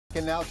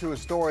And now to a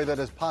story that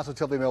is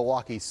positively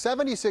Milwaukee.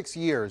 76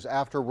 years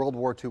after World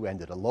War II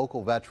ended, a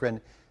local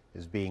veteran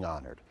is being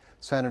honored.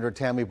 Senator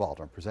Tammy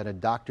Baldwin presented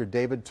Dr.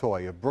 David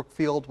Toy of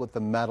Brookfield with the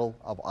Medal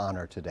of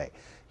Honor today.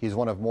 He's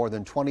one of more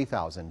than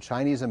 20,000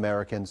 Chinese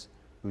Americans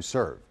who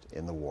served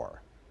in the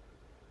war.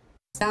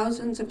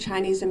 Thousands of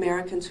Chinese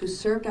Americans who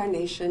served our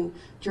nation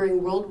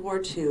during World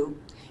War II,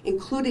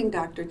 including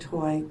Dr.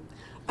 Toy,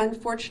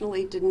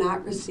 unfortunately did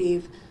not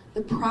receive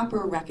the proper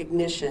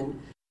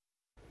recognition.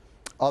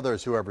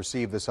 Others who have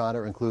received this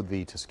honor include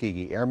the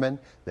Tuskegee Airmen,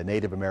 the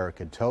Native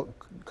American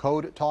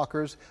Code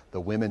Talkers, the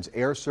Women's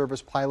Air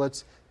Service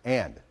pilots,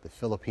 and the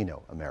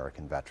Filipino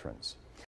American veterans.